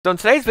So in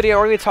today's video,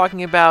 we're going to be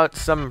talking about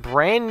some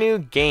brand new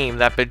game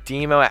that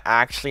Badimo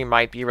actually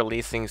might be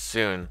releasing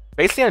soon.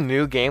 Basically, a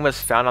new game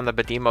was found on the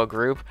Badimo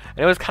group, and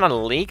it was kind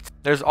of leaked.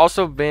 There's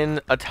also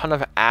been a ton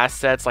of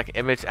assets, like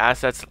image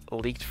assets,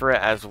 leaked for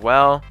it as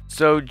well.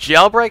 So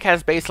Jailbreak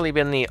has basically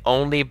been the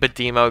only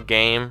Badimo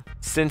game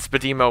since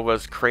Badimo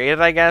was created,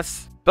 I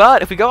guess.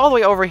 But if we go all the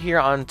way over here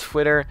on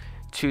Twitter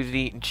to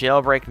the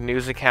Jailbreak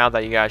news account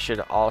that you guys should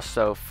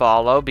also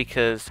follow,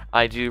 because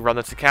I do run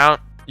this account,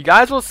 you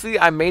guys will see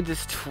I made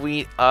this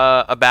tweet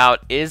about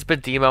is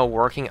Badimo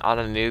working on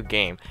a new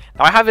game.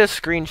 Now I have this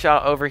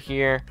screenshot over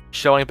here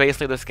showing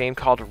basically this game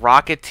called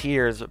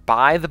Rocketeers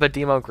by the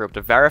Badimo group,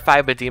 the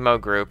verified Badimo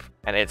group,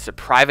 and it's a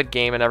private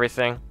game and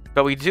everything.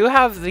 But we do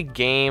have the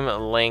game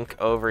link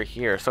over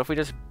here. So if we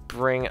just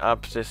bring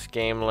up this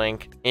game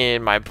link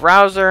in my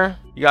browser,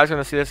 you guys are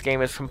going to see this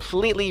game is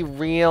completely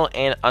real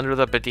and under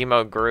the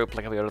Badimo group.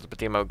 Like if we go to the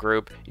Badimo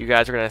group, you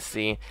guys are going to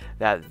see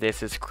that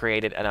this is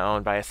created and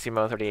owned by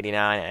Simo3089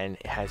 and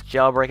it has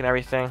Jailbreak and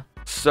everything.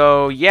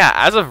 So yeah,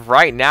 as of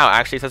right now,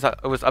 actually it says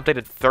it was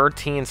updated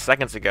 13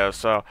 seconds ago,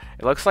 so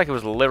it looks like it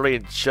was literally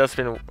just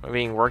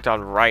being worked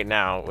on right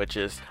now, which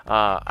is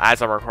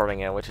as I'm recording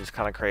it, which is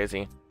kind of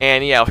crazy.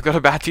 And yeah, if we go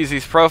to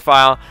Batizi's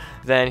profile,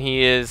 then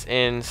he is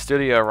in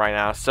studio right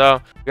now.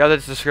 So we have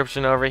this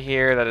description over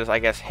here that is, I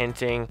guess,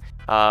 hinting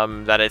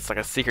that it's like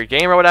a secret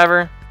game or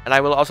whatever. And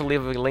I will also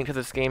leave a link to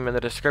this game in the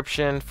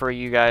description for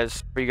you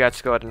guys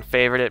to go ahead and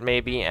favorite it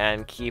maybe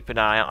and keep an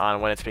eye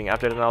on when it's being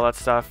updated and all that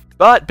stuff.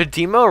 But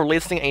Badimo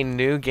releasing a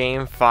new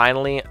game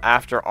finally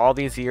after all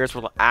these years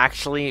will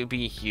actually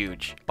be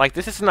huge. Like,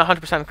 this isn't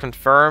 100%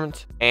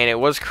 confirmed, and it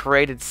was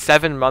created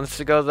 7 months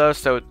ago though,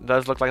 so it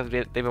does look like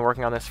they've been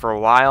working on this for a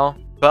while.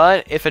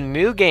 But if a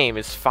new game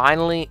is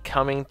finally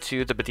coming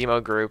to the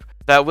Badimo group,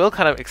 that will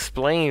kind of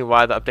explain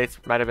why the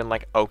updates might have been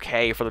like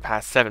okay for the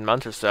past 7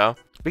 months or so.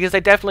 Because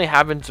they definitely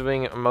have been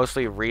doing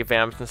mostly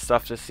revamps and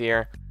stuff this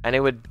year, and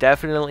it would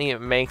definitely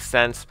make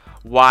sense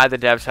why the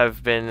devs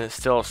have been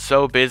still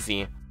so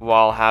busy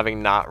while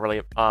having not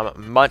really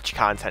much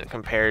content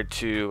compared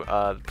to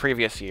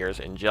previous years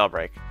in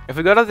Jailbreak. If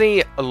we go to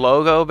the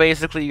logo,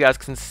 basically you guys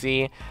can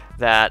see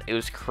that it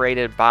was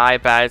created by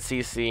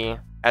BadCC,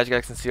 as you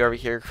guys can see over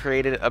here,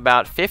 created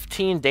about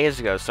 15 days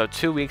ago, so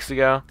 2 weeks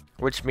ago,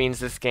 which means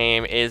this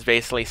game is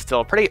basically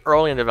still pretty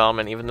early in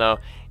development, even though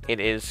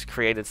it is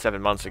created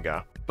 7 months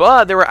ago.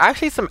 But there were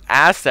actually some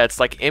assets,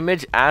 like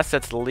image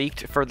assets,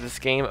 leaked for this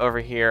game over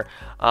here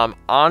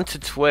onto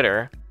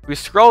Twitter. If we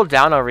scroll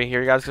down over here,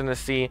 you guys are going to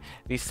see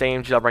the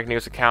same Jailbreak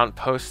news account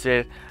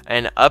posted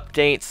an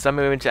update. Some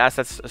image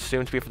assets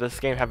assumed to be for this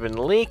game have been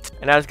leaked.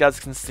 And as you guys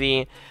can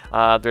see,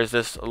 there's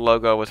this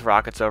logo with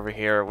rockets over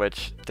here,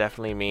 which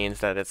definitely means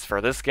that it's for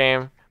this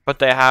game. But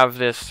they have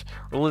this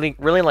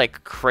really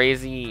like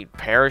crazy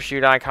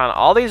parachute icon.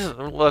 All these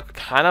look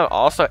kind of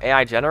also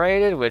AI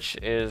generated, which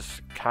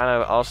is kind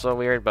of also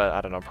weird, but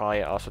I don't know,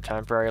 probably also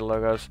temporary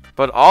logos.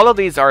 But all of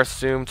these are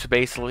assumed to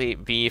basically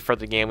be for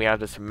the game. We have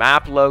this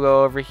map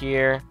logo over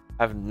here.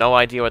 I have no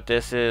idea what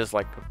this is,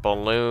 like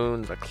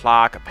balloons, a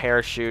clock, a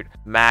parachute,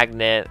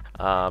 magnet,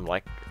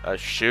 like a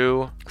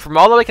shoe. From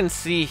all that I can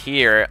see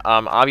here,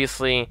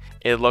 obviously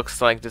it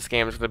looks like this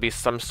game is going to be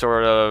some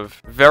sort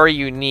of very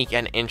unique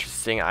and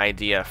interesting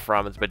idea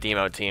from the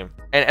Badimo team.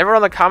 And everyone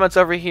in the comments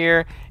over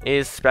here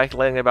is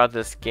speculating about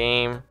this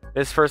game.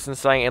 This person's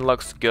saying it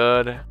looks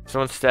good.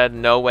 Someone said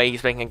no way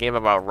he's making a game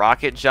about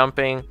rocket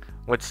jumping,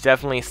 which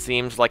definitely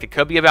seems like it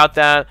could be about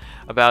that,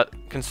 about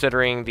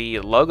considering the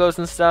logos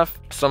and stuff.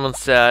 Someone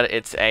said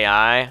it's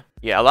AI.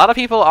 Yeah, a lot of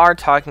people are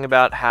talking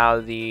about how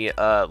the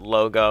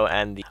logo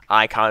and the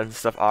icons and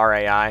stuff are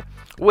AI,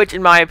 which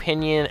in my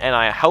opinion, and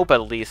I hope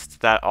at least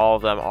that all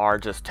of them are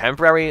just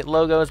temporary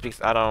logos, because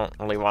I don't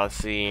really want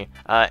to see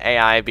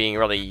AI being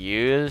really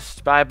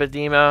used by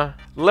Badimo.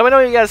 Let me know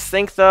what you guys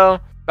think though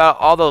about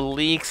all the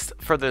leaks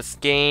for this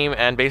game,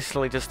 and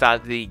basically just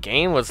that the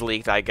game was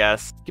leaked, I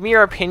guess. Give me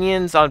your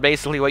opinions on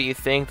basically what you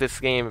think this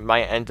game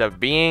might end up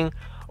being,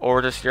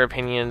 or just your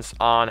opinions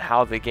on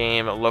how the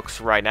game looks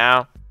right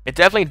now. It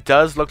definitely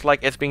does look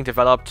like it's being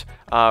developed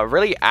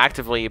really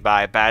actively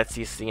by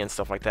BadCC and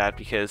stuff like that,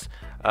 because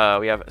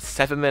we have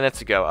 7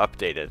 minutes ago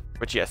updated,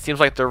 which yeah, seems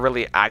like they're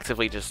really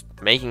actively just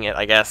making it,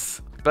 I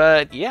guess.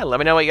 But yeah, let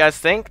me know what you guys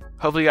think.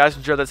 Hopefully you guys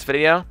enjoyed this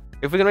video.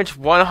 If we can reach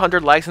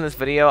 100 likes in this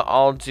video,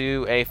 I'll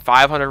do a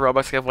 500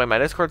 Robux giveaway in my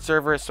Discord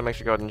server, so make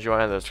sure to go ahead and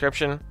join in the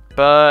description.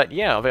 But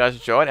yeah, I hope you guys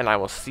enjoyed, and I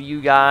will see you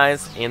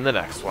guys in the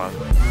next one.